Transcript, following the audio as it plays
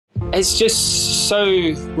it's just so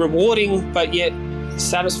rewarding, but yet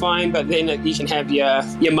satisfying. But then you can have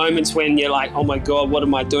your moments when you're like, oh my God, what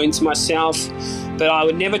am I doing to myself? But I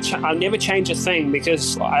would never change a thing,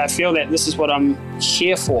 because I feel that this is what I'm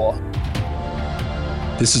here for.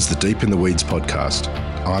 This is the Deep in the Weeds podcast.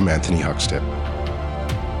 I'm Anthony Huckstep.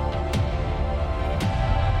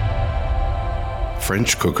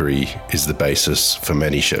 French cookery is the basis for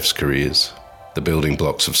many chefs' careers. The building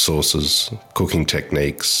blocks of sauces, cooking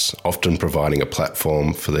techniques, often providing a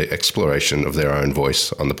platform for the exploration of their own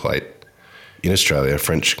voice on the plate. In Australia,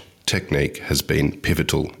 French technique has been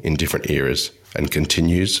pivotal in different eras and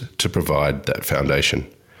continues to provide that foundation.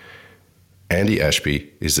 Andy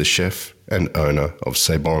Ashby is the chef and owner of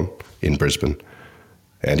C'est Bon in Brisbane.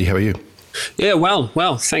 Andy, how are you? Yeah, well.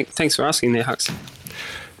 Thanks for asking there, Hux.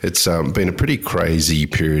 It's been a pretty crazy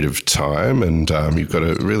period of time, and you've got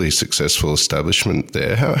a really successful establishment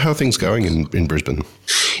there. How are things going in Brisbane?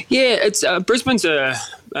 Yeah, it's Brisbane's a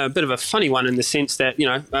bit of a funny one in the sense that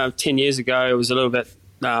 10 years ago it was a little bit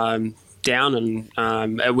down,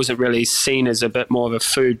 and it wasn't really seen as a bit more of a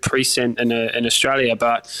food precinct in Australia.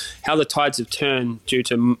 But how the tides have turned due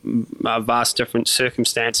to vast different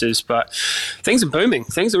circumstances. But things are booming.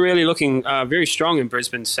 Things are really looking very strong in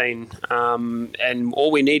Brisbane scene. And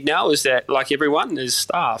all we need now is that, like everyone, is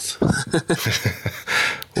staff.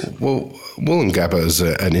 Well, Woolloongabba is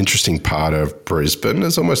an interesting part of Brisbane.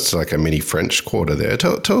 It's almost like a mini French Quarter there.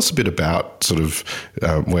 Tell us a bit about sort of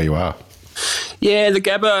where you are. Yeah, the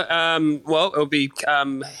Gabba, it'll be,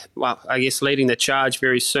 I guess, leading the charge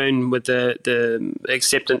very soon with the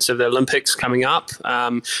acceptance of the Olympics coming up.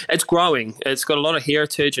 It's growing. It's got a lot of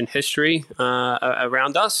heritage and history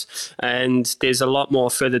around us, and there's a lot more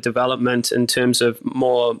further development in terms of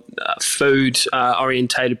more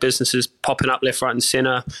food-orientated businesses popping up left, right and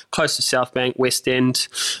centre, close to South Bank, West End,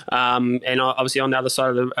 and obviously on the other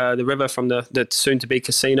side of the river from the soon-to-be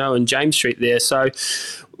casino and James Street there. So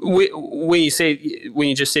when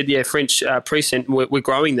you just said French precinct, we're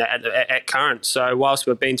growing that at current. So whilst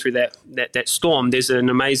we've been through that storm, there's an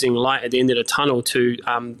amazing light at the end of the tunnel to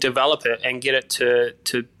develop it and get it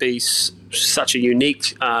to be such a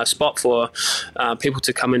unique spot for people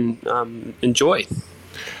to come and enjoy.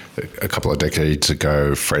 A couple of decades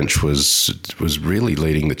ago, French was really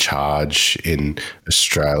leading the charge in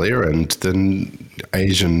Australia, and then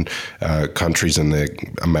Asian countries and their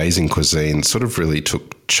amazing cuisine sort of really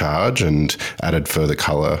took charge and added further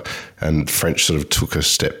colour, and French sort of took a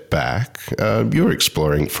step back. You're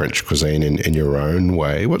exploring French cuisine in your own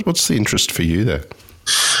way. What's the interest for you there?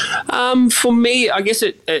 For me, I guess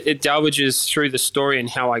it delvages through the story and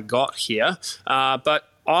how I got here, but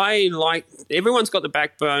I like, everyone's got the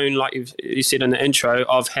backbone, like you said in the intro,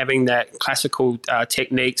 of having that classical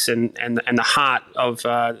techniques and the heart of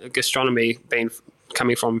gastronomy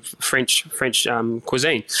coming from French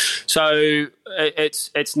cuisine. So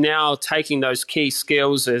it's now taking those key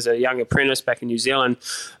skills as a young apprentice back in New Zealand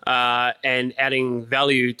and adding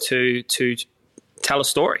value to tell a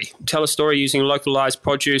story using localized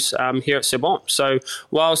produce here at C'est Bon. So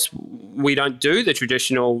whilst we don't do the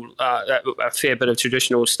traditional, a fair bit of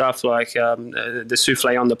traditional stuff like the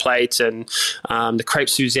souffle on the plate and the crepe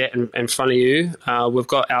Suzette in front of you, we've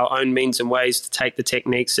got our own means and ways to take the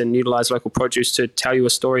techniques and utilize local produce to tell you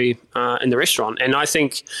a story in the restaurant. And I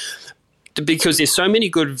think because there's so many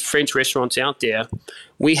good French restaurants out there,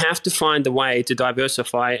 we have to find a way to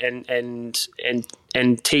diversify and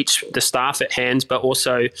teach the staff at hand, but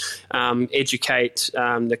also educate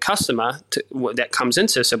the customer that comes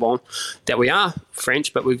into C'est Bon that we are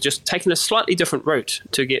French, but we've just taken a slightly different route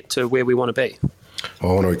to get to where we want to be. I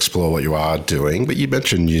want to explore what you are doing, but you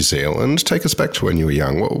mentioned New Zealand. Take us back to when you were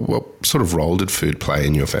young. What sort of role did food play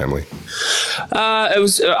in your family? It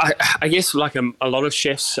was, I guess, like a lot of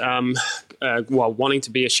chefs, wanting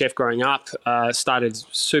to be a chef growing up, started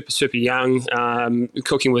super young,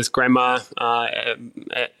 cooking with grandma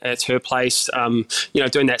at her place,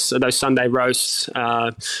 doing those Sunday roasts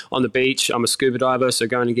on the beach. I'm a scuba diver, so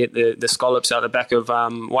going to get the scallops out the back of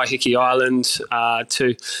Waiheke Island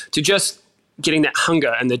to just getting that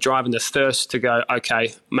hunger and the drive and the thirst to go,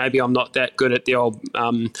 okay, maybe I'm not that good at the old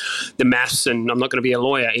the maths, and I'm not going to be a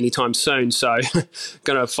lawyer anytime soon. So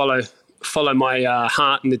going to follow my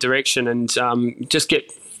heart in the direction and just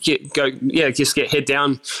get head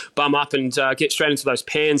down, bum up, and get straight into those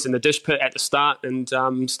pans in the dish pit at the start, and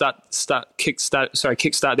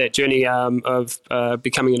kickstart that journey of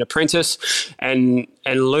becoming an apprentice, and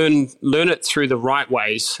learn it through the right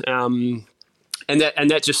ways. And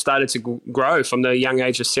that just started to grow from the young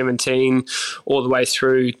age of 17 all the way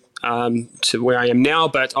through to where I am now.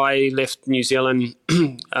 But I left New Zealand.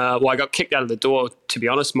 Well, I got kicked out of the door, to be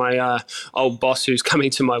honest. My old boss, who's coming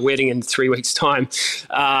to my wedding in 3 weeks' time,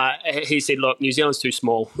 he said, look, New Zealand's too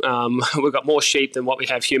small. We've got more sheep than what we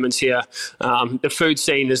have humans here. The food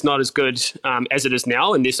scene is not as good as it is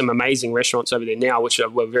now, and there's some amazing restaurants over there now, which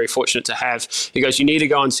we're very fortunate to have. He goes, you need to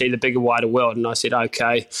go and see the bigger, wider world. And I said,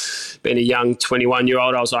 okay. Being a young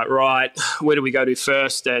 21-year-old, I was like, right, where do we go to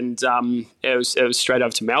first? And it was straight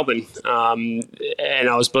over to Melbourne. And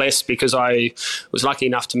I was blessed because I was lucky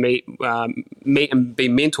enough to meet and be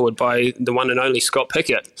mentored by the one and only Scott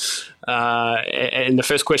Pickett. And the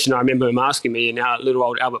first question I remember him asking me in our little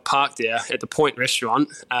old Albert Park there at the Point restaurant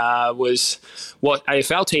was, what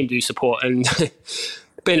AFL team do you support? And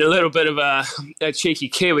being a little bit of a cheeky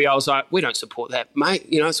Kiwi, I was like, we don't support that, mate.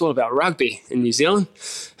 You know, it's all about rugby in New Zealand.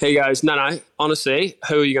 He goes, no, honestly,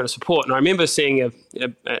 who are you going to support? And I remember seeing a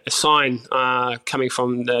sign coming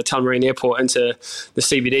from the Tullamarine Airport into the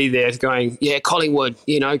CBD there going, yeah, Collingwood,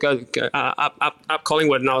 you know, go up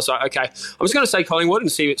Collingwood. And I was like, okay, I'm just going to say Collingwood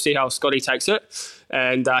and see how Scotty takes it.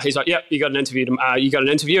 And he's like, yep, you got an interview and you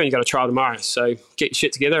got a trial tomorrow. So get your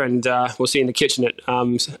shit together and we'll see you in the kitchen at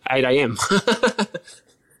 8 a.m.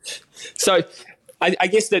 So I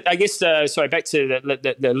guess sorry, back to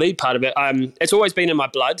the lead part of it. It's always been in my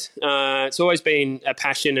blood. It's always been a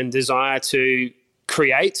passion and desire to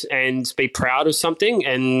create and be proud of something.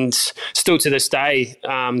 And still to this day,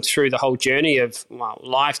 through the whole journey of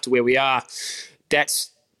life to where we are,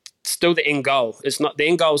 that's still the end goal. The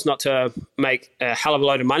end goal is not to make a hell of a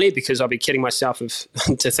load of money, because I'll be kidding myself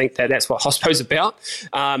to think that that's what Hospo's about.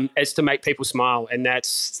 It's to make people smile, and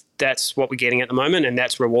that's what we're getting at the moment, and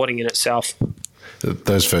that's rewarding in itself.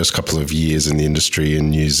 Those first couple of years in the industry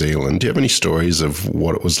in New Zealand, do you have any stories of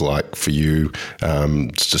what it was like for you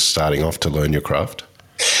just starting off to learn your craft?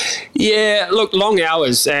 Yeah, look, long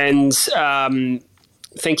hours and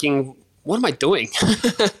thinking, what am I doing?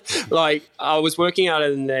 Like, I was working out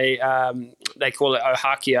in the, they call it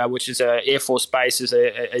Ohakia, which is an Air Force base, as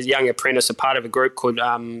a young apprentice, a part of a group called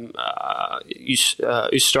Australis,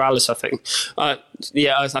 I think. I think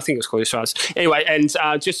it was called Australis. Anyway, and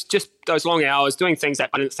just those long hours doing things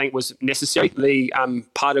that I didn't think was necessarily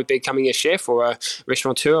part of becoming a chef or a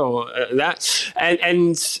restaurateur or that.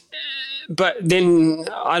 But then,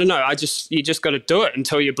 I don't know, you just got to do it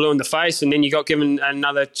until you're blue in the face, and then you got given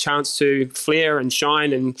another chance to flare and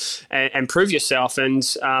shine and prove yourself. And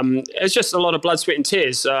it's just a lot of blood, sweat and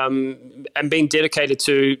tears, and being dedicated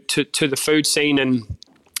to the food scene and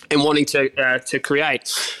wanting to create.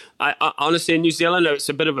 I honestly, in New Zealand, it's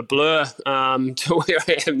a bit of a blur to where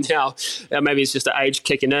I am now. Maybe it's just the age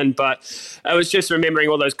kicking in, but I was just remembering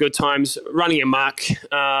all those good times, running amok.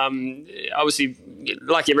 Obviously,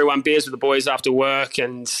 like everyone, beers with the boys after work,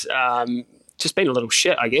 and just being a little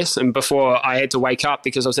shit, I guess. And before I had to wake up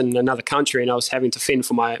because I was in another country and I was having to fend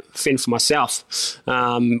for myself,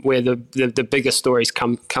 where the bigger stories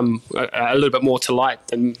come a little bit more to light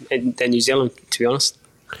than New Zealand, to be honest.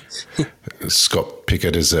 Scott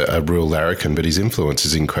Pickett is a real larrikin, but his influence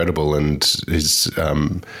is incredible, and his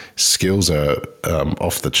skills are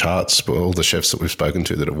off the charts. All the chefs that we've spoken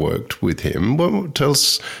to that have worked with him. Tell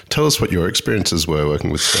us what your experiences were working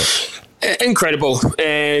with Scott. Incredible,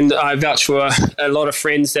 and I vouch for a lot of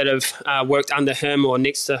friends that have worked under him or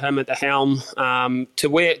next to him at the helm.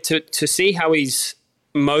 To see how he's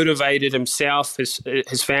motivated himself, his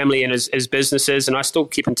family, and his businesses, and I still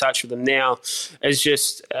keep in touch with him now. Is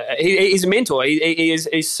just he's a mentor.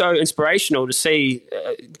 He's so inspirational to see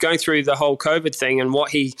going through the whole COVID thing and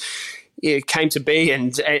what he came to be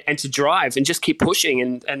and to drive and just keep pushing,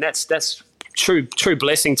 and that's true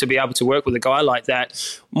blessing to be able to work with a guy like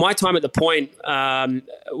that. My time at the Point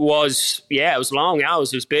was it was long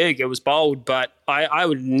hours, it was big, it was bold, but I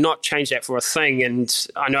would not change that for a thing. And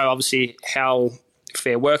I know obviously how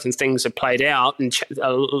Fair Work and things have played out, and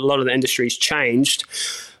a lot of the industry's changed,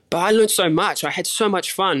 but I learned so much. I had so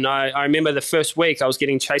much fun. I remember the first week I was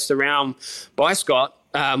getting chased around by Scott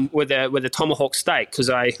with a tomahawk steak because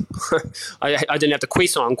I didn't have the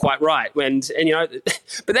cuisson quite right, and you know,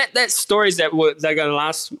 but that's stories they're going to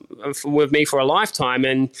last with me for a lifetime.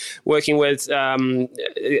 And working with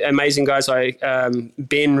amazing guys like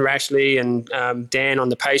Ben Rashley and Dan on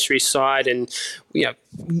the pastry side, and you know,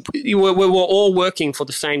 we were all working for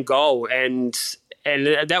the same goal, and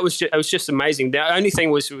that was it was just amazing. The only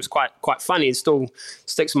thing was quite funny and still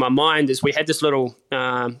sticks in my mind is we had this little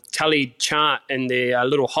tallied chart in the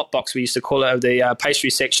little hot box, we used to call it, of the pastry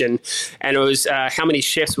section, and it was how many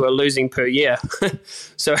chefs were losing per year.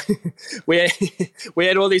 So we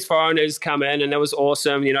had all these foreigners come in, and it was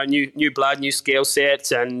awesome. You know, new blood, new skill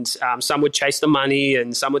sets, and some would chase the money,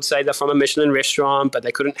 and some would say they're from a Michelin restaurant, but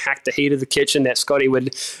they couldn't hack the heat of the kitchen that Scotty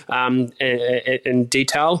would in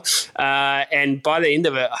detail. And by the end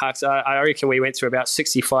of it, Hux, I reckon we went through about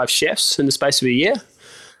 65 chefs in the space of a year,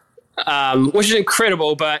 which is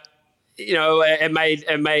incredible. But you know, it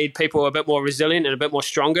made people a bit more resilient and a bit more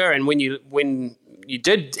stronger. And when you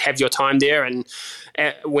did have your time there, and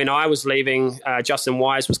when I was leaving, Justin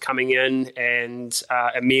Wise was coming in, and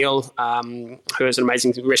Emil, who has an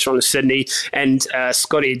amazing restaurant in Sydney, and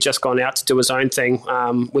Scotty had just gone out to do his own thing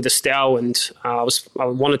with Estelle, and I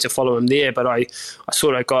wanted to follow him there, but I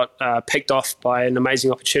sort of got picked off by an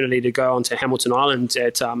amazing opportunity to go on to Hamilton Island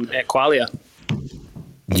at Qualia.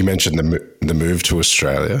 You mentioned the move to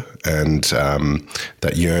Australia and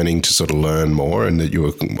that yearning to sort of learn more, and that you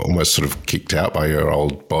were almost sort of kicked out by your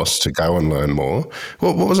old boss to go and learn more.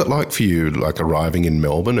 What was it like for you, like arriving in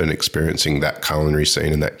Melbourne and experiencing that culinary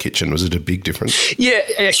scene in that kitchen? Was it a big difference? Yeah,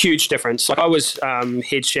 a huge difference. Like I was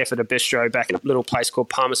head chef at a bistro back in a little place called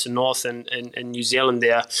Palmerston North in New Zealand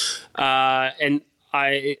there, and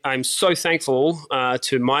I'm so thankful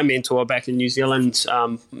to my mentor back in New Zealand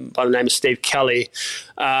by the name of Steve Kelly,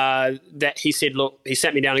 that he said, look, he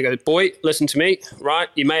sat me down and goes, boy, listen to me, right?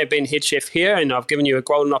 You may have been head chef here, and I've given you a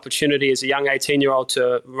golden opportunity as a young 18-year-old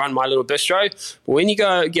to run my little bistro. But when you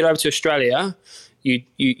get over to Australia,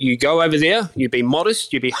 you go over there, you be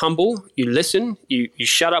modest, you be humble, you listen, you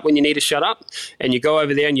shut up when you need to shut up, and you go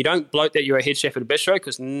over there and you don't bloat that you're a head chef at a bistro,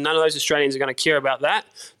 because none of those Australians are going to care about that.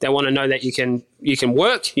 They want to know that you can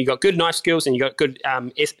work, you got good knife skills, and you got good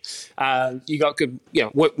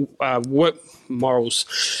work morals.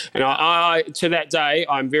 And I to that day,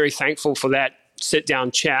 I'm very thankful for that sit down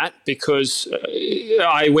chat, because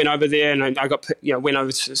I went over there and I got, went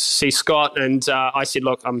over to see Scott, and I said,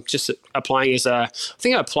 look, I'm just applying I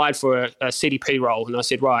think I applied for a CDP role, and I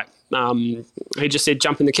said, right. He just said,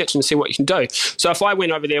 jump in the kitchen and see what you can do. So if I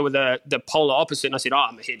went over there with the polar opposite and I said,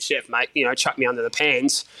 I'm a head chef, mate, chuck me under the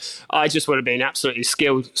pans, I just would have been absolutely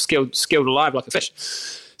skilled alive like a fish.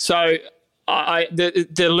 So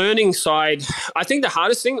the learning side, I think the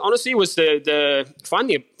hardest thing, honestly, was the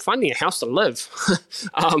finding a house to live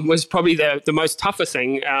was probably the most tougher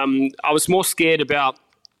thing. I was more scared about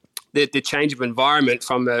the change of environment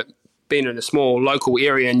from being in a small local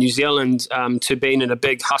area in New Zealand to being in a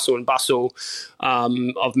big hustle and bustle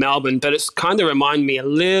of Melbourne. But it's kind of reminded me a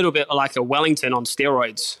little bit like a Wellington on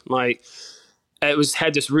steroids. Like, it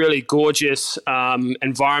had this really gorgeous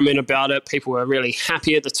environment about it. People were really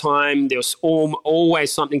happy at the time. There was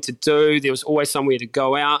always something to do. There was always somewhere to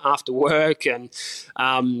go out after work. And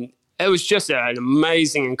it was just an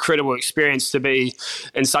amazing, incredible experience to be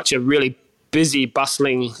in such a really busy,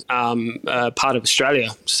 bustling part of Australia.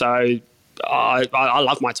 So I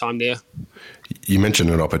love my time there. You mentioned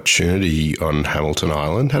an opportunity on Hamilton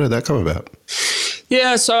Island. How did that come about?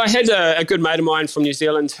 Yeah, so I had a good mate of mine from New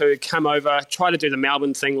Zealand who came over, tried to do the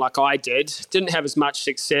Melbourne thing like I did. Didn't have as much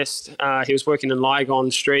success. He was working in Lygon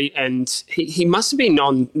Street, and he must have been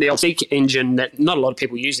on the Seek engine that not a lot of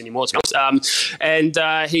people use anymore, to be honest.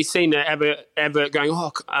 And he's seen an advert going,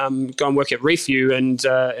 go and work at Reefview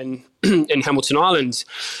and in Hamilton Island.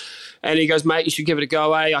 And he goes, mate, you should give it a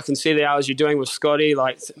go, eh? I can see the hours you're doing with Scotty.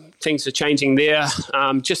 Like, things are changing there.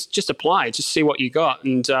 Just apply. Just see what you got.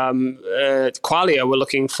 And Qualia were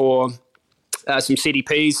looking for some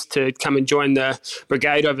CDPs to come and join the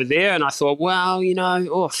brigade over there. And I thought, well,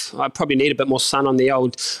 I probably need a bit more sun on the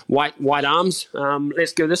old white arms.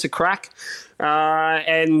 Let's give this a crack.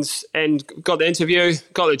 And got the interview,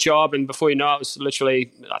 got the job, and before you know it, was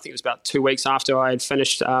literally, I think it was about 2 weeks after I had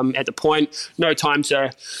finished at the point. No time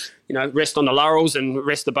to, rest on the laurels and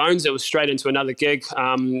rest the bones. It was straight into another gig,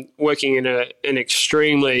 working in an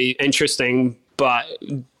extremely interesting but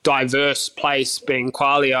diverse place, being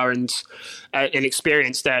Qualia, and an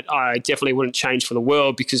experience that I definitely wouldn't change for the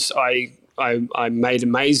world, because I made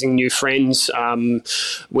amazing new friends.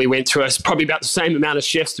 We went through probably about the same amount of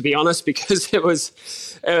chefs, to be honest, because it was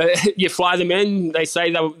you fly them in, they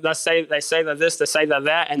say they're this, they say they're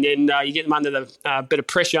that, and then you get them under the bit of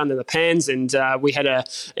pressure under the pans. And we had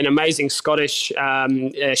an amazing Scottish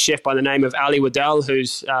chef by the name of Ali Waddell,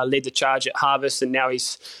 who's led the charge at Harvest, and now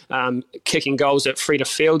he's kicking goals at Freda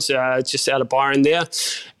Fields just out of Byron there.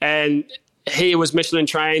 And he was Michelin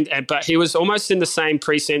trained, but he was almost in the same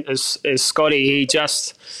precinct as Scotty.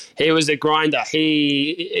 He was a grinder.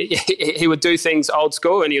 He would do things old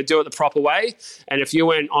school, and he would do it the proper way. And if you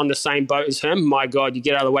weren't on the same boat as him, my God, you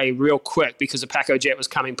get out of the way real quick because the Paco jet was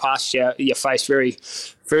coming past your face very,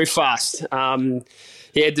 very fast.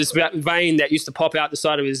 He had this vein that used to pop out the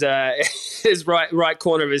side of his his right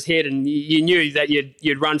corner of his head, and you knew that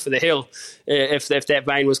you'd run for the hill if that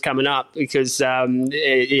vein was coming up because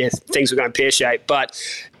things were going pear-shaped. But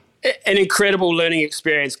an incredible learning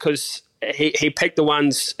experience because he picked the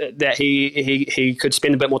ones that he could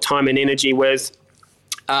spend a bit more time and energy with,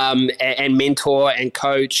 and mentor and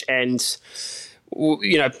coach and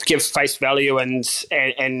give face value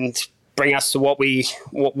and bring us to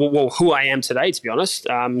who I am today, to be honest.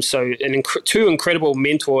 So two incredible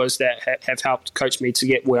mentors that have helped coach me to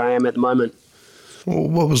get where I am at the moment. Well,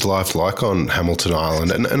 what was life like on Hamilton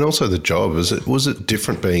Island, and also the job? Was it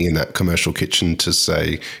different being in that commercial kitchen to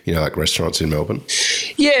say, like restaurants in Melbourne?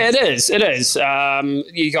 Yeah, it is. It is.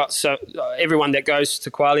 You got everyone that goes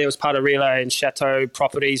to Qualia was part of Relay and Chateau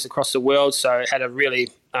properties across the world, so it had a really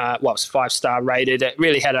it was 5-star rated. It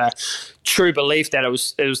really had a true belief that it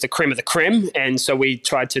was the creme of the creme, and so we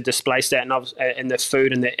tried to displace that in the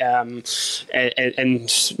food and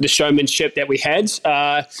the showmanship that we had.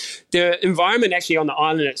 The environment actually on the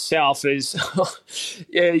island itself is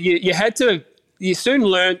you soon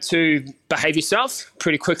learned to behave yourself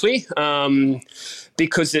pretty quickly.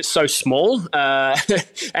 Because it's so small,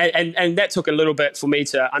 and that took a little bit for me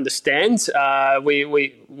to understand.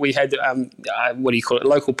 We had what do you call it,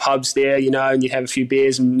 local pubs there, and you'd have a few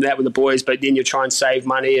beers and that with the boys, but then you try and save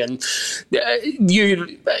money, and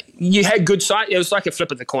you had good sight. It was like a flip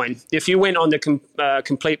of the coin. If you went on the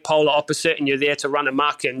complete polar opposite and you're there to run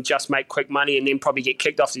amok and just make quick money and then probably get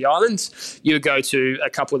kicked off the islands, you would go to a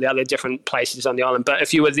couple of the other different places on the island. But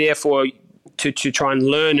if you were there to try and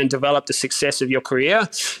learn and develop the success of your career,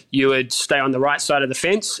 you would stay on the right side of the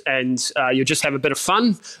fence and you just have a bit of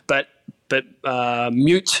fun, but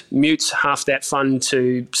mute half that fun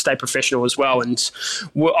to stay professional as well. And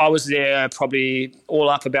I was there probably all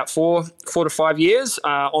up about 4 to 5 years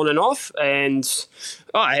on and off, and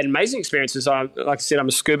I had amazing experiences. Like I said, I'm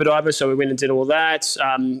a scuba diver, so we went and did all that,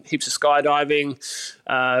 heaps of skydiving,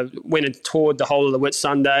 went and toured the whole of the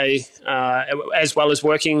Whitsunday, as well as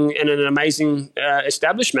working in an amazing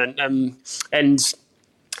establishment. And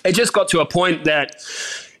it just got to a point that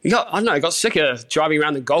I got sick of driving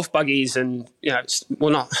around the golf buggies and,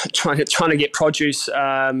 not trying to get produce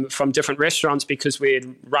from different restaurants because we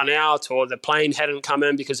had run out or the plane hadn't come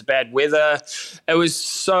in because of bad weather. It was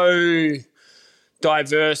so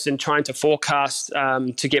diverse and trying to forecast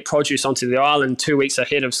to get produce onto the island 2 weeks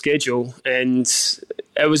ahead of schedule. And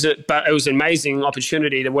it was an amazing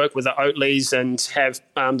opportunity to work with the Oatleys and have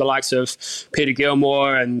the likes of Peter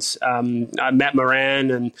Gilmore and Matt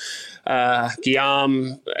Moran and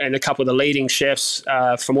Guillaume and a couple of the leading chefs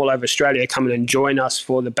from all over Australia come in and join us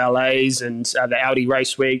for the ballets and the Audi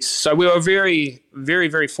race weeks. So we were very, very,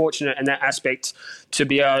 very fortunate in that aspect to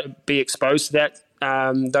be exposed to that.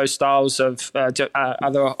 Those styles of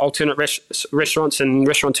other alternate restaurants and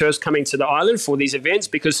restaurateurs coming to the island for these events,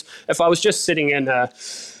 because if I was just sitting in at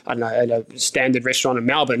a standard restaurant in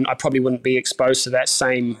Melbourne, I probably wouldn't be exposed to that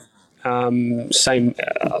same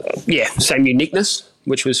uniqueness,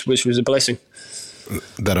 which was a blessing.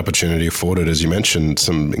 That opportunity afforded, as you mentioned,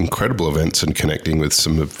 some incredible events and connecting with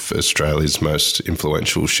some of Australia's most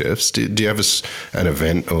influential chefs. Do you have an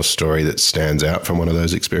event or story that stands out from one of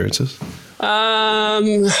those experiences? Well,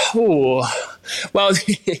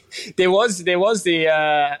 there was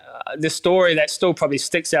the story that still probably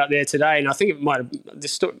sticks out there today, and I think it might have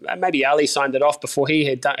maybe Ali signed it off before he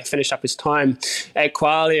had finished up his time at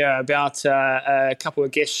Qualia about a couple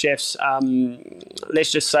of guest chefs.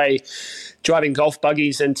 Let's just say driving golf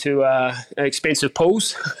buggies into expensive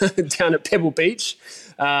pools down at Pebble Beach.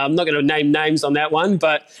 I'm not going to name names on that one,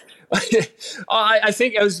 but I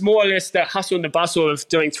think it was more or less the hustle and the bustle of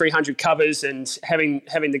doing 300 covers and having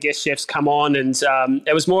the guest chefs come on, and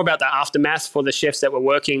it was more about the aftermath for the chefs that were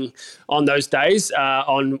working on those days.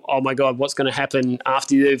 On oh my God, what's going to happen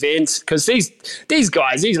after the event? Because these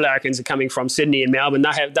guys, these larrikins are coming from Sydney and Melbourne.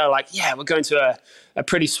 They're like, yeah, we're going to a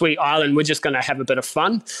pretty sweet island. We're just going to have a bit of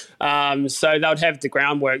fun. So they would have the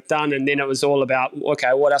groundwork done, and then it was all about,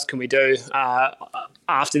 okay, what else can we do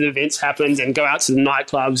after the events happened, and go out to the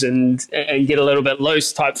nightclubs and get a little bit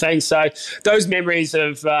loose type thing. So those memories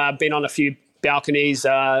of being on a few balconies,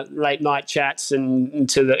 late night chats and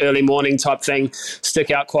into the early morning type thing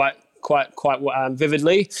stick out quite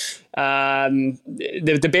vividly.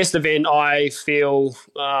 The best event I feel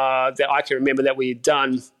that I can remember that we had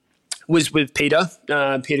done was with Peter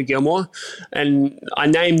Gilmore. And I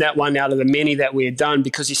named that one out of the many that we had done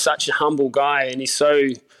because he's such a humble guy and he's so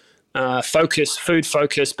food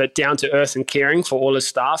focused, but down to earth and caring for all his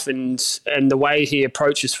staff, and the way he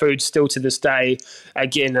approaches food still to this day,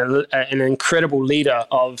 again, an incredible leader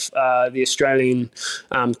of the Australian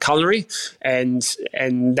culinary, and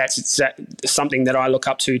that's something that I look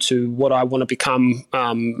up to what I want to become.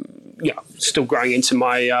 Still growing into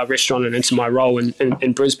my restaurant and into my role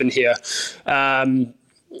in Brisbane here.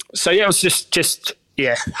 So yeah, it was just.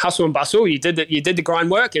 Yeah, hustle and bustle. You did the grind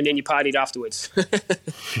work, and then you partied afterwards.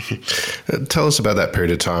 Tell us about that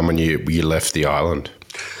period of time when you left the island.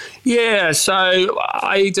 Yeah, so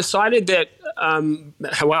I decided that,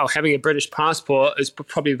 having a British passport is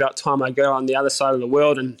probably about time I go on the other side of the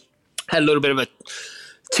world, and had a little bit of a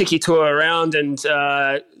tiki tour around and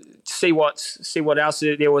see what else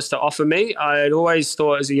there was to offer me. I had always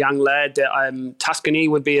thought as a young lad that Tuscany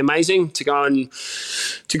would be amazing to go and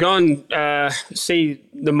see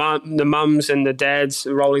the mums and the dads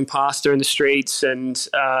rolling pasta in the streets, and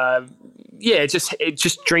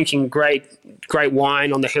just drinking great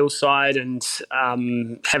wine on the hillside, and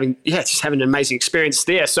having an amazing experience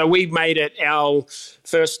there. So we made it our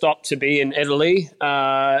first stop to be in Italy,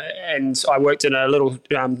 and I worked in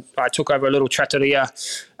I took over a little trattoria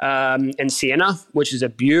in Siena, which is a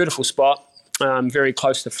beautiful spot. Very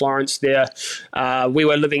close to Florence there. We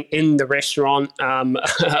were living in the restaurant,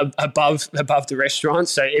 above the restaurant,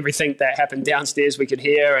 so everything that happened downstairs we could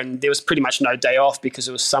hear, and there was pretty much no day off because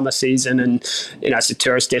it was summer season, and it's a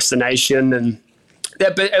tourist destination, and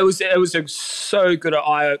but it was so good an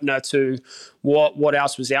eye opener to what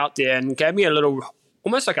else was out there, and gave me a little,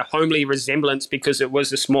 almost like a homely resemblance, because it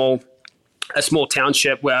was a small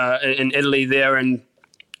township in Italy there, and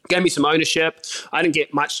gave me some ownership. I didn't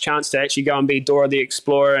get much chance to actually go and be Dora the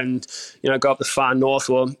Explorer and go up the far north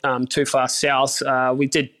or too far south. We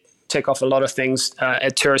did tick off a lot of things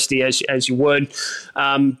at touristy as you would,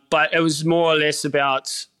 but it was more or less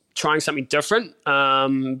about trying something different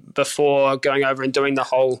before going over and doing the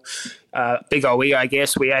whole Big OE, I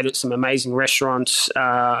guess. We ate at some amazing restaurants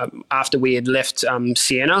after we had left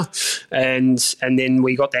Siena, and then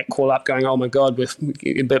we got that call up going, oh my God, we're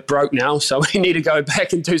a bit broke now, so we need to go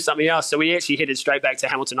back and do something else. So we actually headed straight back to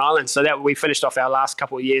Hamilton Island. So that we finished off our last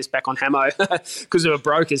couple of years back on Hamo because we were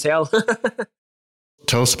broke as hell.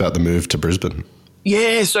 Tell us about the move to Brisbane.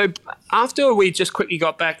 Yeah, so after we just quickly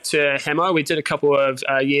got back to Hamo, we did a couple of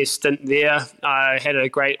years stint there. I had a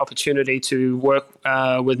great opportunity to work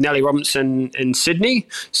with Nellie Robinson in Sydney.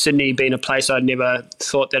 Sydney being a place I'd never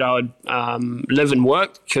thought that I would live and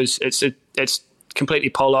work, because it's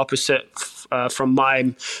completely polar opposite from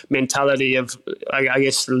my mentality of, I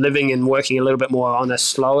guess, living and working a little bit more on a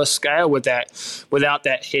slower scale without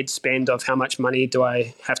that head spend of how much money do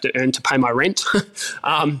I have to earn to pay my rent.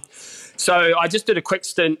 So I just did a quick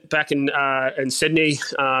stint back in Sydney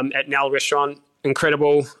at Nell Restaurant.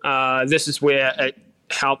 Incredible. This is where it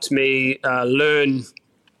helped me learn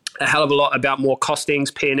a hell of a lot about more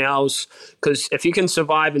costings, P&Ls, because if you can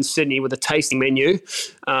survive in Sydney with a tasting menu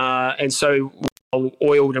and so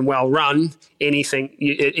oiled and well run,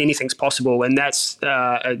 anything's possible, and that's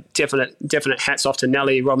a definite hats off to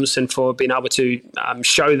Nellie Robinson for being able to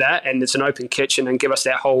show that, and it's an open kitchen and give us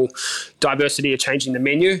that whole diversity of changing the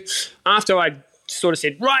menu. After I sort of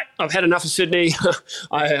said, right, I've had enough of Sydney,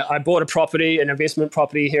 I bought an investment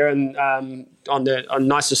property here on the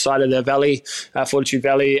nicer side of the valley, Fortitude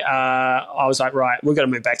Valley. I was like, right, we've got to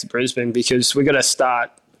move back to Brisbane because we've got to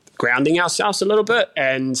start grounding ourselves a little bit.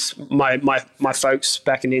 And my folks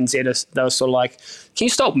back in NZ, they were sort of like, can you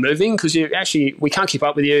stop moving? Because we can't keep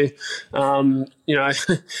up with you.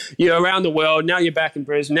 You're around the world. Now you're back in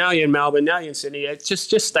Brisbane. Now you're in Melbourne. Now you're in Sydney.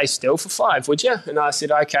 Just stay still for 5, would you? And I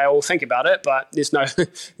said, okay, I'll think about it. But there's no,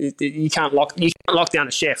 you can't lock down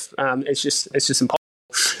a chef. It's just impossible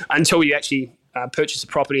until you actually purchase a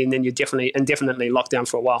property, and then you're indefinitely locked down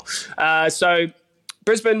for a while. So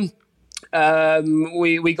Brisbane.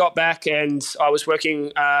 We got back, and I was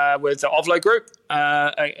working with the Ovlo Group,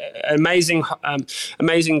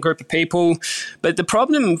 amazing group of people. But the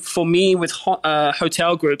problem for me with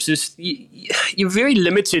hotel groups is you're very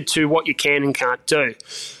limited to what you can and can't do.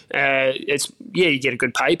 You get a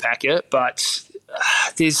good pay packet, but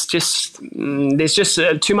there's just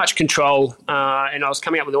too much control, and I was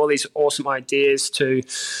coming up with all these awesome ideas to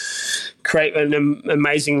create an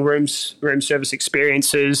amazing room service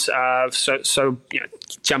experiences.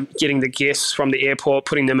 Getting the guests from the airport,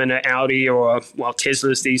 putting them in an Audi or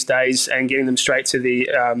Teslas these days, and getting them straight to the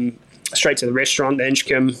restaurant, the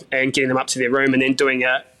Inchcombe, and getting them up to their room, and then doing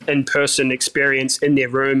in-person experience in their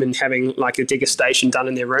room and having like a degustation done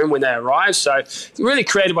in their room when they arrive. So really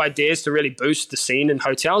creative ideas to really boost the scene in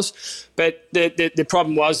hotels. But the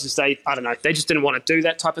problem was they just didn't want to do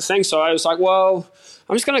that type of thing. So I was like, well,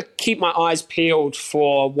 I'm just going to keep my eyes peeled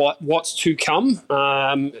for what's to come.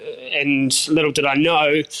 And little did I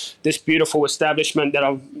know, this beautiful establishment that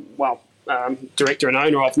I'm director and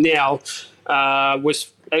owner of now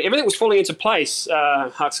everything was falling into place,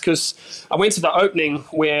 Hux, because I went to the opening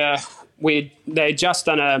where they'd just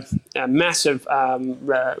done a massive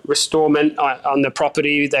restorement on the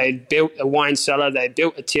property. They built a wine cellar, they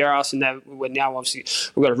built a terrace, and we've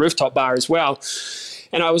got a rooftop bar as well.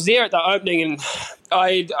 And I was there at the opening, and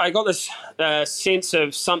I got this sense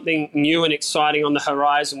of something new and exciting on the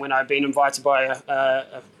horizon when I'd been invited by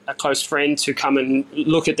a close friend to come and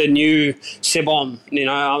look at the new Sebon.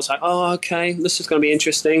 I was like, oh, okay, this is going to be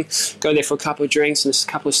interesting. Go there for a couple of drinks and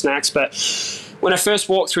a couple of snacks. But when I first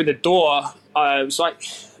walked through the door, it was like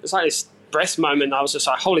this breath moment. I was just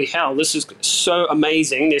like, holy hell, this is so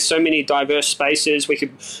amazing. There's so many diverse spaces.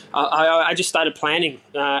 I just started planning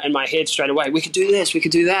in my head straight away. We could do this, we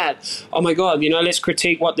could do that. Oh my God, let's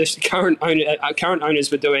critique what this current owners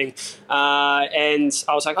were doing. And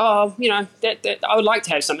I was like, that I would like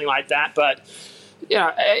to have something like that. But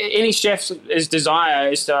any chef's desire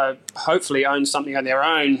is to hopefully own something on their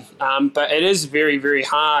own. But it is very, very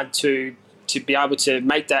hard to be able to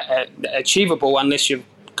make that achievable unless you've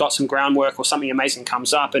got some groundwork or something amazing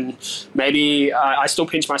comes up. And maybe I still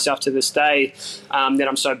pinch myself to this day that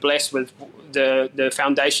I'm so blessed with the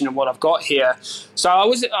foundation of what I've got here. So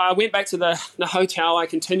I went back to the hotel. I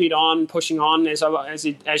continued on pushing on as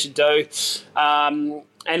you do,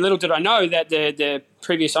 and little did I know that the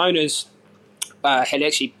previous owners had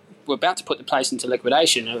actually were about to put the place into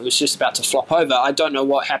liquidation. It was just about to flop over. I don't know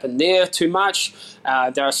what happened there too much.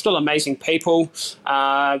 There are still amazing people,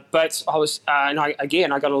 but I was, and I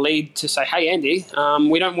got a lead to say, hey, Andy,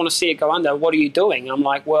 we don't want to see it go under. What are you doing? I'm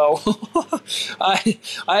like, well, I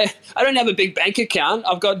don't have a big bank account.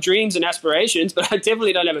 I've got dreams and aspirations, but I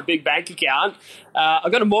definitely don't have a big bank account.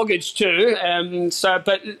 I've got a mortgage too.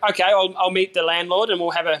 But okay, I'll meet the landlord and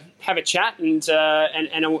we'll have a chat and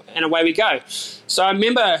away we go. So I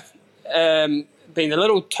remember being the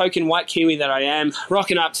little token white Kiwi that I am,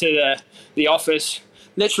 rocking up to the office,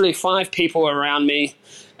 literally 5 people around me,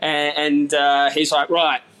 and he's like,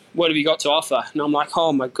 right, what have you got to offer? And I'm like,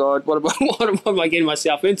 oh my God, what am I getting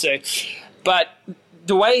myself into? But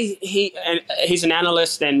the way he's an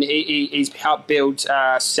analyst and he's helped build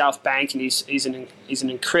South Bank, and he's an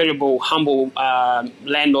incredible, humble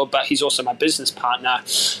landlord, but he's also my business partner.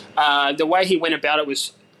 The way he went about it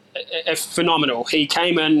was phenomenal. He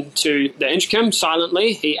came into the Inchcombe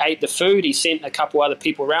silently. He ate the food. He sent a couple other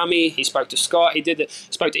people around me. He spoke to Scott. He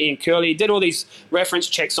spoke to Ian Curley. He did all these reference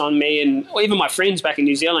checks on me, and even my friends back in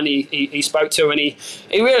New Zealand he spoke to, and he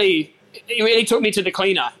really took me to the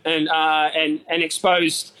cleaner and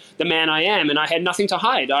exposed the man I am, and I had nothing to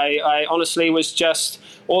hide. I honestly was just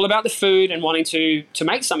all about the food and wanting to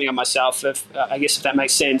make something of myself, if that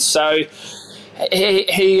makes sense. So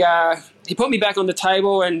he put me back on the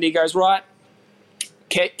table and he goes, right,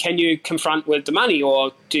 can you confront with the money,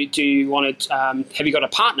 or do you want to, have you got a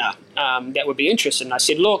partner that would be interested? And I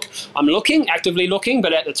said, look, I'm actively looking,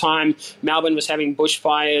 but at the time Melbourne was having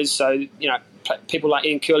bushfires, so, people like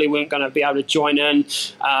Ian Curley weren't going to be able to join in.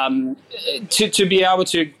 To be able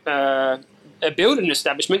to build an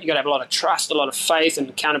establishment, you've got to have a lot of trust, a lot of faith and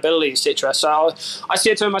accountability, etc. So I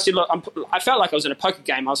said to him, look, I felt like I was in a poker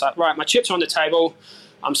game. I was like, right, my chips are on the table.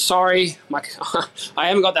 I'm sorry, I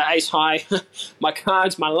haven't got the ace high.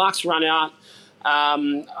 My luck's run out.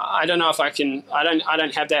 I don't know if I can. I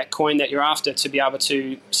don't have that coin that you're after to be able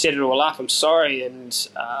to set it all up. I'm sorry, and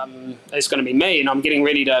it's going to be me. And I'm getting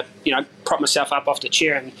ready to, prop myself up off the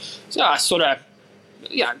chair, and so I sort of,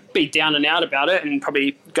 be down and out about it, and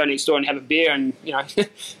probably go next door and have a beer, and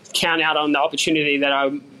count out on the opportunity that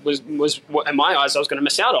I was in my eyes I was going to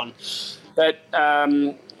miss out on. But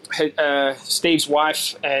Steve's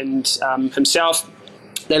wife and himself,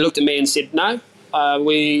 they looked at me and said, no,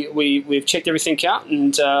 we've checked everything out,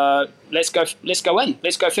 and let's go in.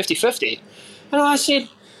 Let's go 50-50. And I said,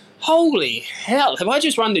 holy hell, have I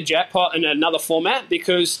just run the jackpot in another format?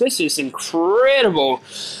 Because this is incredible.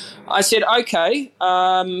 I said, okay,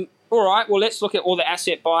 all right, well, let's look at all the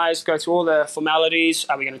asset buys, go through all the formalities.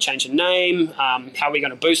 Are we going to change the name? How are we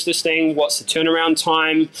going to boost this thing? What's the turnaround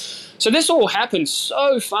time? So this all happened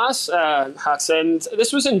so fast, Hutz, and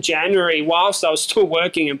this was in January whilst I was still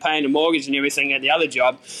working and paying the mortgage and everything at the other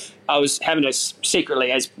job. I was having to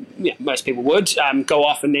secretly, as most people would, go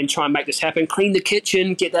off and then try and make this happen, clean the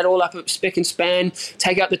kitchen, get that all up at spick and span,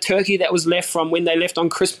 take out the turkey that was left from when they left on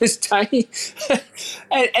Christmas Day,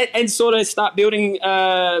 and sort of start building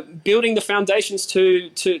the foundations to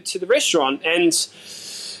the restaurant. And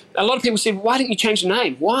a lot of people said, why didn't you change the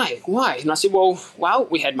name? Why? And I said, well,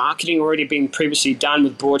 we had marketing already been previously done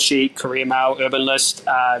with Broadsheet, Career Mail, Urban List.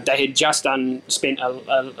 They had just spent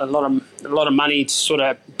a lot of money sort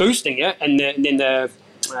of boosting it, and then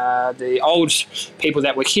the old people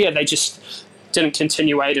that were here, they just didn't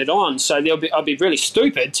continuate it on. So I'll be really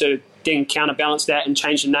stupid to then counterbalance that and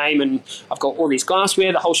change the name, and I've got all these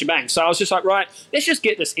glassware, the whole shebang. So I was just like, right, let's just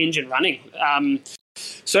get this engine running.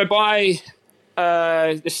 So by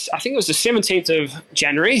I think it was the 17th of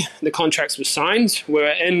January, the contracts were signed. We were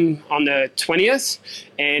in on the 20th,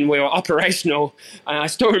 and we were operational. I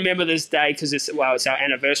still remember this day because it's our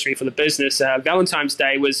anniversary for the business. Valentine's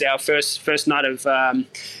Day was our first night of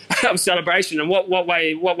celebration, and what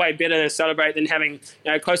way better to celebrate than having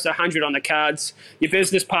close to 100 on the cards, your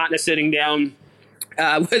business partner sitting down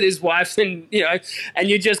with his wife, and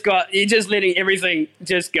you're just letting everything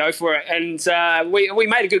just go for it. And we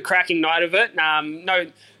made a good cracking night of it.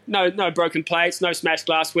 No broken plates, no smashed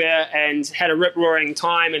glassware, and had a rip roaring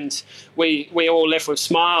time. And we all left with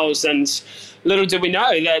smiles. And little did we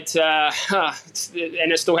know that,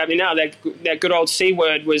 and it's still happening now, that good old C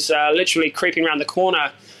word was literally creeping around the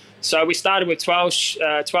corner. So we started with 12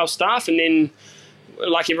 staff, and then,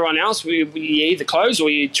 like everyone else, we either close or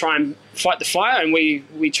you try and fight the fire, and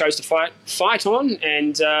we chose to fight on.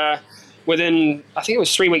 And within, I think it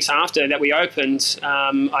was 3 weeks after that we opened,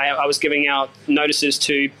 I was giving out notices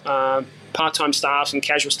to part-time staff and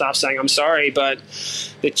casual staff saying, I'm sorry, but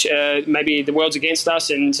maybe the world's against us,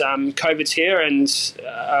 and COVID's here, and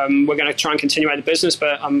we're going to try and continue the business,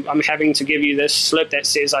 but I'm having to give you this slip that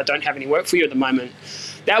says I don't have any work for you at the moment.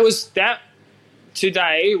 That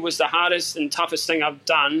today was the hardest and toughest thing I've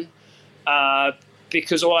done,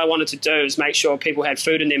 because all I wanted to do is make sure people had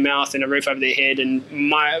food in their mouth and a roof over their head. And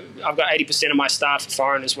I've got 80% of my staff are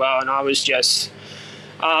foreign as well, and I was just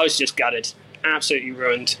gutted, absolutely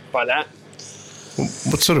ruined by that.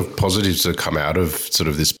 What sort of positives have come out of sort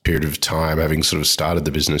of this period of time, having sort of started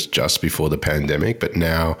the business just before the pandemic, but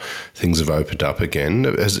now things have opened up again?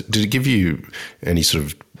 Did it give you any sort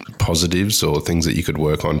of positives or things that you could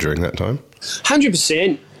work on during that time?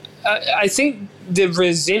 100%. I think the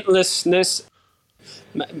relentlessness,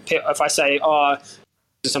 if I say,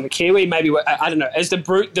 I'm a Kiwi, maybe, I don't know, as the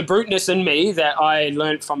bruteness in me that I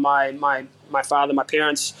learned from my father, my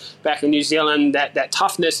parents back in New Zealand, that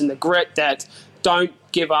toughness and the grit, that don't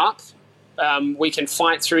give up. We can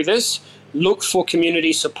fight through this. Look for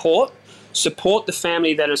community support the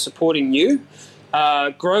family that is supporting you,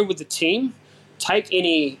 grow with the team, take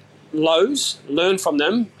any lows, learn from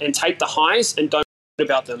them, and take the highs and don't forget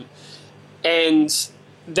about them. And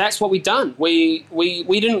that's what we've done. We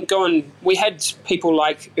didn't go and we had people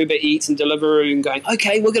like Uber Eats and Deliveroo and going,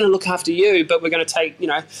 okay, we're going to look after you, but we're going to take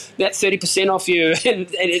that 30% off you, and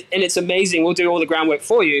it's amazing. We'll do all the groundwork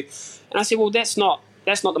for you. And I said, well, that's not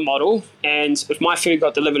the model. And if my food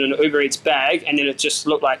got delivered in an Uber Eats bag and then it just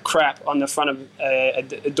looked like crap on the front of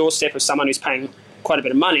a doorstep of someone who's paying quite a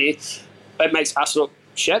bit of money, it makes us look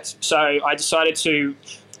shit. So I decided to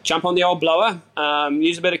jump on the old blower,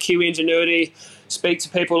 use a bit of Kiwi ingenuity, speak to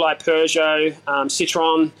people like Peugeot,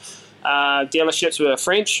 Citroën, dealerships who are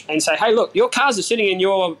French, and say, hey, look, your cars are sitting in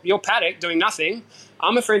your paddock doing nothing.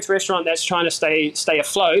 I'm a French restaurant that's trying to stay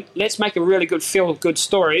afloat. Let's make a really good feel-good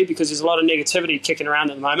story, because there's a lot of negativity kicking around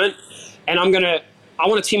at the moment. And I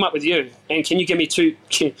want to team up with you. And can you give me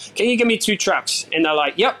two trucks? And they're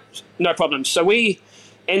like, yep, no problem. So we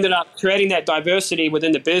ended up creating that diversity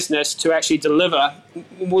within the business to actually deliver.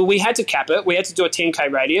 We had to cap it. We had to do a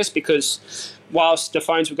 10K radius, because whilst the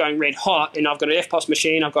phones were going red hot, and I've got an FPOS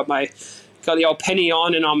machine, I've got the old penny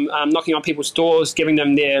on, and I'm knocking on people's doors, giving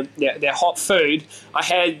them their hot food. I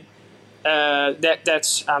had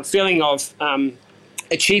that feeling of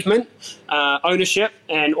achievement, ownership,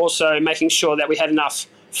 and also making sure that we had enough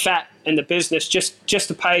fat in the business just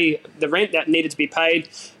to pay the rent that needed to be paid,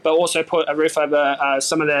 but also put a roof over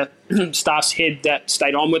some of the staff's head that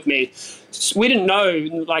stayed on with me. So we didn't know,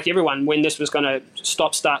 like everyone, when this was going to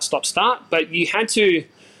stop, start, but you had to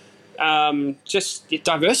just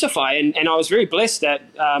diversify. And I was very blessed that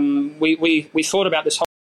we thought about this whole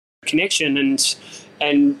connection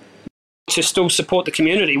and to still support the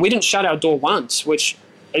community. We didn't shut our door once, which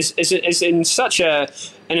is in such an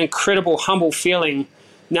incredible, humble feeling.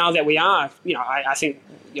 Now that we are, I think,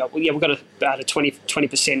 we've got about a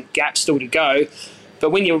 20% gap still to go.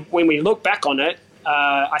 But when we look back on it,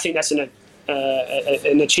 I think that's an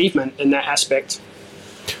achievement in that aspect.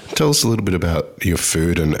 Tell us a little bit about your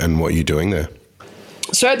food and what you're doing there.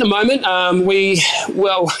 So at the moment,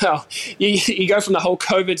 you go from the whole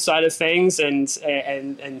COVID side of things and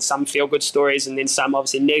some feel-good stories, and then some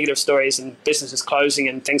obviously negative stories and businesses closing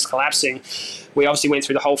and things collapsing. We obviously went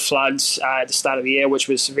through the whole floods at the start of the year, which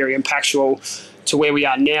was very impactful to where we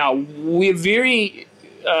are now. We're very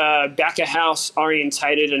back of house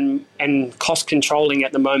orientated and cost controlling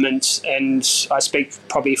at the moment, and I speak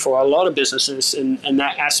probably for a lot of businesses in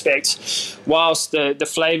that aspect. Whilst the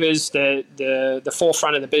flavors, the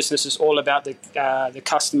forefront of the business is all about the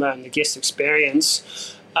customer and the guest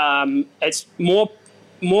experience, it's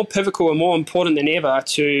more pivotal and more important than ever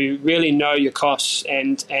to really know your costs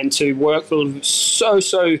and to work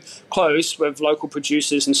so close with local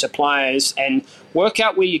producers and suppliers and work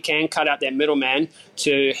out where you can cut out that middleman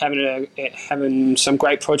to having some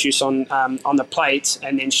great produce on the plate,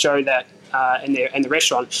 and then show that in the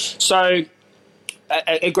restaurant. So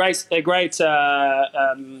a great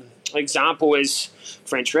example is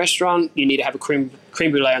French restaurant. You need to have a creme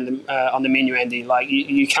brulee on the menu, Andy. Like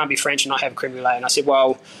you can't be French and not have creme brulee. And I said,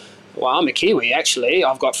 well, I'm a Kiwi actually.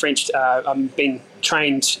 I've got French. I've been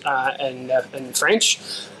trained in French,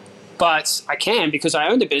 but I can because I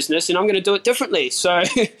own the business and I'm going to do it differently. So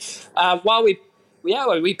while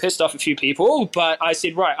we pissed off a few people, but I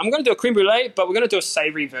said, right, I'm going to do a creme brulee, but we're going to do a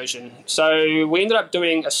savory version. So we ended up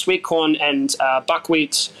doing a sweet corn and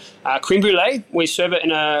buckwheat creme brulee. We serve it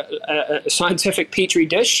in a scientific Petri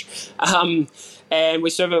dish, and we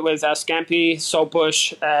serve it with scampi,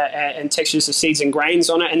 saltbush, and textures of seeds and grains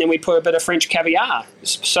on it, and then we put a bit of French caviar.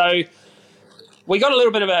 So we got a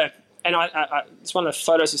little bit of a, and it's one of the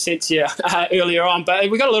photos I sent to you earlier on, but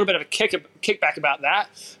we got a little bit of a kickback about that,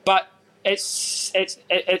 but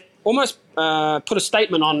it almost put a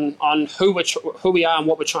statement on who we are and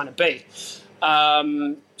what we're trying to be.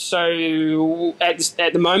 So at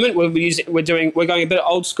the moment we're going a bit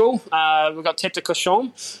old school. We've got tête de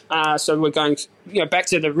cochon, so we're going back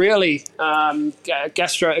to the really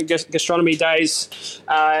gastronomy days,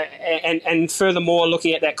 and furthermore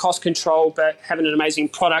looking at that cost control, but having an amazing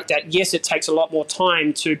product that, yes, it takes a lot more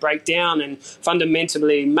time to break down and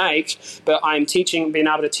fundamentally make, but I'm being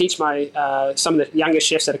able to teach my some of the younger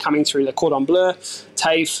chefs that are coming through the Cordon Bleu,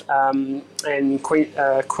 TAFE, and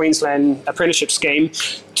Queensland apprenticeship scheme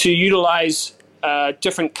to utilize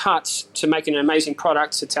different cuts to make an amazing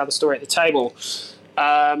product to tell the story at the table.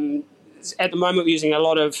 At the moment, we're using a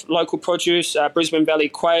lot of local produce, Brisbane Valley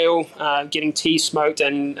quail, getting tea smoked,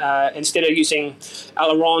 and instead of using à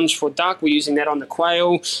l'orange for duck, we're using that on the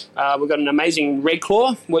quail. We've got an amazing red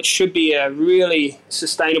claw, which should be a really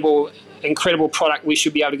sustainable, incredible product we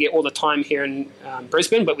should be able to get all the time here in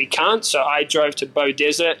Brisbane, but we can't. So I drove to Bow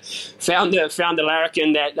Desert, found a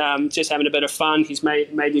larrikin that just having a bit of fun. He's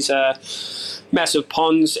made these massive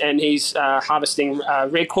ponds, and he's harvesting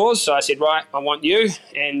red claws. So I said, right, I want you.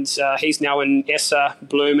 And he's now in Essa,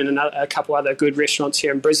 Bloom, and a couple other good restaurants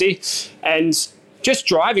here in Brizzy. And just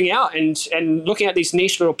driving out and looking at these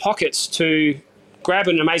niche little pockets to grab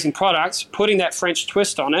an amazing product, putting that French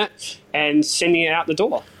twist on it, and sending it out the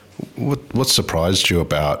door. What surprised you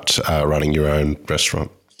about running your own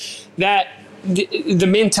restaurant? That the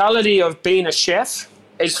mentality of being a chef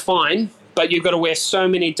is fine, but you've got to wear so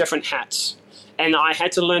many different hats. And I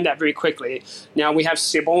had to learn that very quickly. Now, we have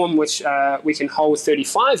Sebon, which we can hold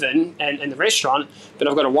 35 in the restaurant, but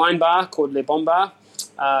I've got a wine bar called Le Bon Bar.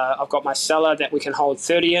 I've got my cellar that we can hold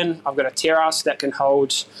 30 in. I've got a terrace that can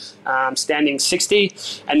hold standing 60.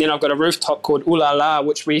 And then I've got a rooftop called Ooh La La,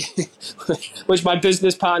 which my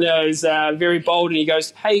business partner is very bold. And he goes,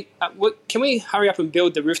 hey, can we hurry up and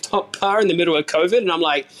build the rooftop bar in the middle of COVID? And I'm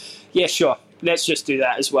like, yeah, sure. Let's just do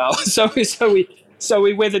that as well. So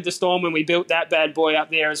we weathered the storm when we built that bad boy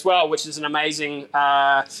up there as well, which is an amazing,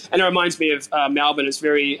 and it reminds me of Melbourne. It's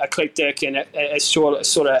very eclectic and it's sort of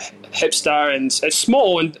hipster, and it's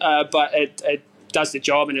small, and but it does the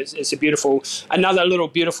job, and it's another little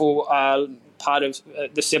beautiful part of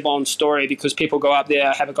the Sebon story, because people go up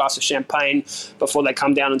there, have a glass of champagne before they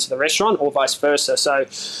come down into the restaurant, or vice versa. So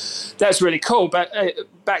that's really cool. But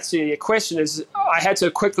back to your question, is I had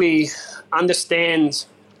to quickly understand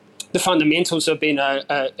the fundamentals of being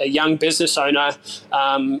a young business owner,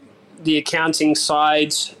 the accounting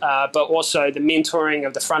side, but also the mentoring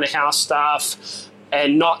of the front of house staff,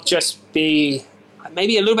 and not just be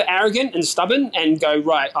maybe a little bit arrogant and stubborn and go,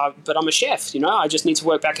 right, but I'm a chef, I just need to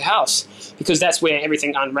work back a house, because that's where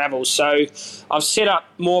everything unravels. So I've set up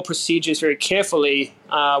more procedures very carefully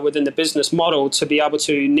within the business model to be able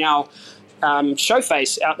to now show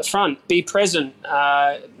face out the front, be present,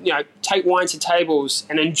 take wine to tables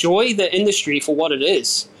and enjoy the industry for what it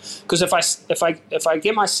is. Because if I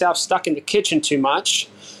get myself stuck in the kitchen too much,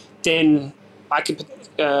 then I could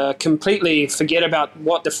completely forget about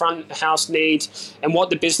what the front house needs and what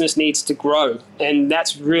the business needs to grow. And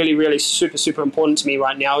that's really, really super, super important to me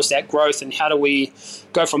right now, is that growth, and how do we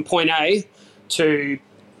go from point A to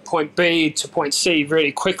point B to point C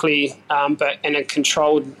really quickly, but in a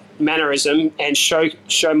controlled mannerism, and show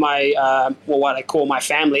my what I call my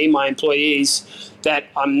family, my employees, that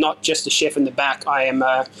I'm not just a chef in the back. I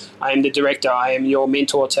am the director. I am your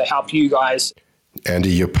mentor to help you guys.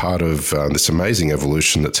 Andy, you're part of this amazing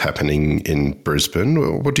evolution that's happening in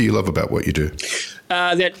Brisbane. What do you love about what you do?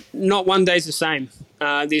 That not one day's the same.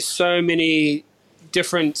 There's so many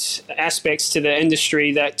different aspects to the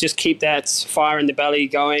industry that just keep that fire in the belly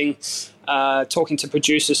going. Talking to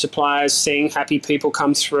producers, suppliers, seeing happy people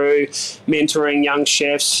come through, mentoring young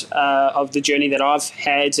chefs of the journey that I've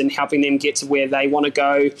had and helping them get to where they want to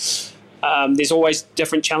go. There's always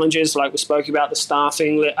different challenges, like we spoke about, the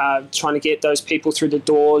staffing, trying to get those people through the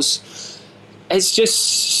doors. It's just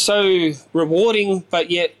so rewarding, but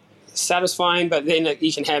yet satisfying. But then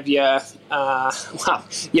you can have your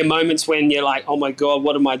moments when you're like, oh my God,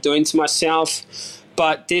 what am I doing to myself?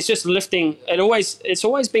 But there's just lifting. It's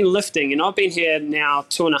always been lifting, and I've been here now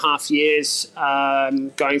 2.5 years,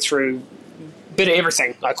 going through a bit of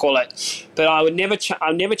everything, I call it. But I'll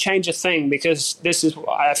never change a thing, because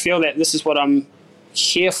I feel that this is what I'm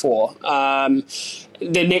here for. The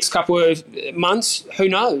next couple of months, who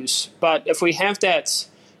knows? But if we have that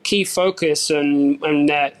key focus and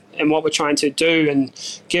what we're trying to do, and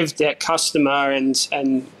give that customer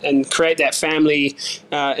and create that family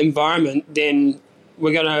environment, then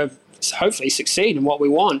we're going to hopefully succeed in what we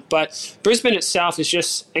want. But Brisbane itself is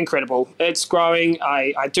just incredible. It's growing.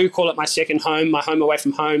 I do call it my second home, my home away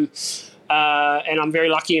from home. And I'm very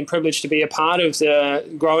lucky and privileged to be a part of the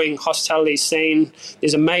growing hospitality scene.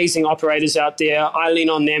 There's amazing operators out there. I lean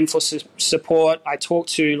on them for support. I talk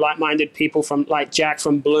to like-minded people like Jack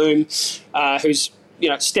from Bloom, who's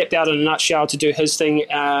stepped out in a nutshell to do his thing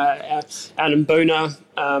out in Boona.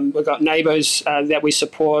 We've got neighbours that we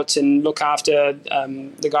support and look after,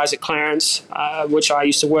 the guys at Clarence, which I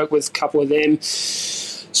used to work with, a couple of them.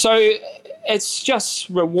 So it's just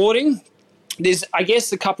rewarding. There's, I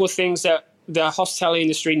guess, a couple of things that the hospitality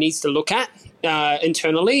industry needs to look at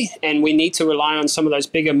internally, and we need to rely on some of those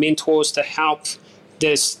bigger mentors to help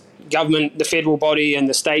this government, the federal body and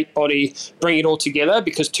the state body, bring it all together,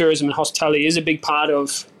 because tourism and hospitality is a big part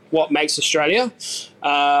of what makes Australia.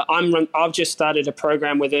 I've just started a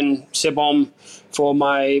program within CBOM for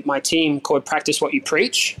my team called Practice What You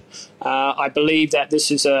Preach. I believe that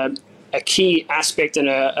this is a key aspect and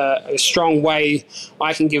a strong way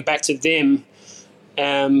I can give back to them,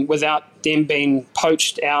 without them being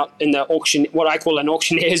poached out in the auction, what I call an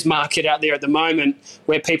auctioneer's market out there at the moment,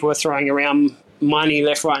 where people are throwing around money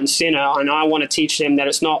left, right and centre. And I want to teach them that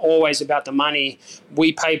it's not always about the money.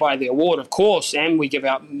 We pay by the award, of course, and we give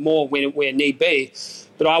out more where need be.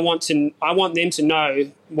 But I want them to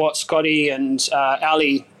know what Scotty and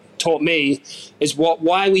Ali taught me is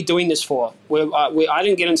why are we doing this for? I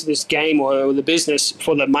didn't get into this game or the business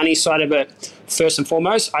for the money side of it first and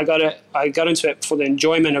foremost. I got into it for the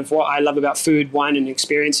enjoyment of what I love about food, wine and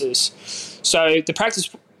experiences. So the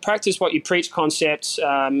practice what you preach concept,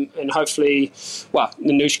 and hopefully,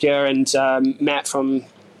 Nanushka and Matt from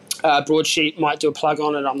Broadsheet might do a plug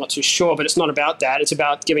on it. I'm not too sure, but it's not about that. It's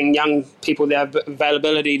about giving young people the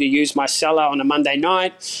availability to use my cellar on a Monday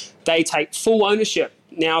night. They take full ownership.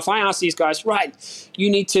 Now, if I ask these guys, right, you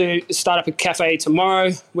need to start up a cafe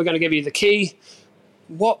tomorrow, we're going to give you the key.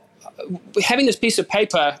 Having this piece of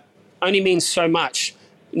paper only means so much.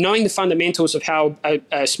 Knowing the fundamentals of how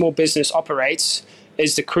a small business operates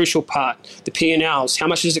is the crucial part. The P&Ls. How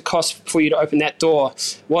much does it cost for you to open that door?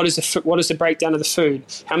 What is the breakdown of the food?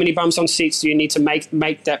 How many bums on seats do you need to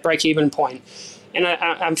make that break-even point? And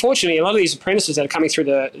unfortunately, a lot of these apprentices that are coming through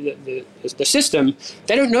the system,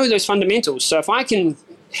 they don't know those fundamentals. So if I can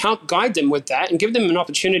help guide them with that and give them an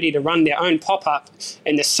opportunity to run their own pop-up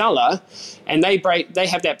in the cellar, and they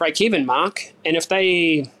have that break-even mark, and if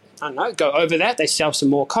they go over that, they sell some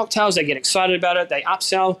more cocktails, they get excited about it, they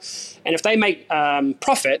upsell, and if they make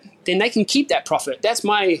profit, then they can keep that profit. That's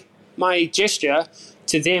my gesture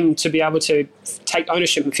to them, to be able to take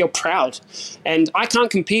ownership and feel proud. And I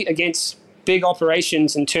can't compete against big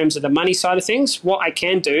operations in terms of the money side of things. What I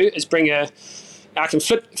can do is I can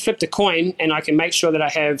flip the coin, and I can make sure that I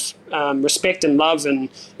have respect and love and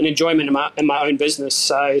enjoyment in my own business.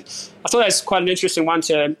 So I thought that's quite an interesting one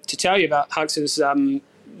to tell you about, Hugs, is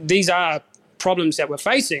these are problems that we're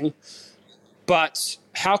facing, but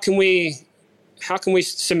how can we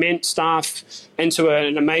cement staff into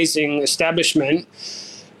an amazing establishment?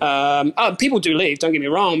 People do leave, don't get me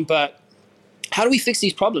wrong, but how do we fix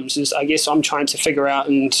these problems is, I guess, I'm trying to figure out,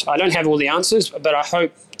 and I don't have all the answers, but I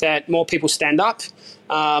hope that more people stand up,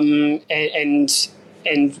 and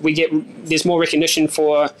there's more recognition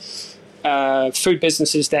for food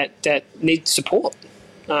businesses that need support.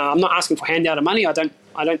 I'm not asking for handout of money. I don't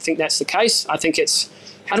think that's the case. I think it's,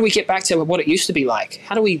 how do we get back to what it used to be like?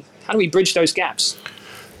 How do we bridge those gaps?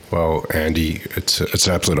 Well, Andy, it's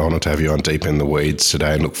an absolute honour to have you on Deep in the Weeds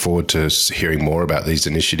today, and look forward to hearing more about these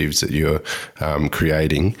initiatives that you're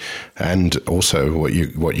creating, and also what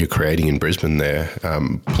you're creating in Brisbane there.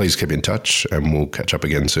 Please keep in touch, and we'll catch up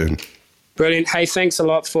again soon. Brilliant. Hey, thanks a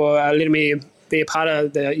lot for letting me be a part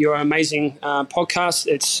of your amazing podcast.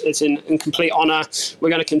 It's an complete honour. We're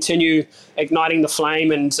going to continue igniting the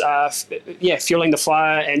flame and fueling the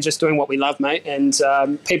fire and just doing what we love, mate. And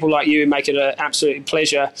people like you make it an absolute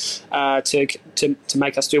pleasure to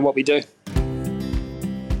make us do what we do.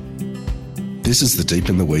 This is the Deep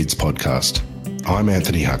in the Weeds podcast. I'm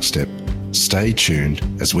Anthony Huckstep. Stay tuned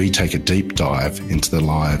as we take a deep dive into the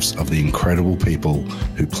lives of the incredible people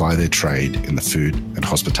who ply their trade in the food and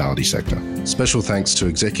hospitality sector. Special thanks to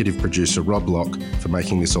executive producer Rob Locke for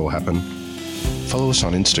making this all happen. Follow us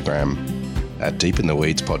on Instagram at Deep in the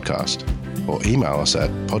Weeds Podcast, or email us at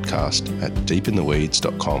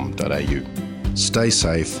podcast@deepintheweeds.com.au. Stay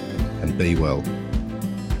safe and be well.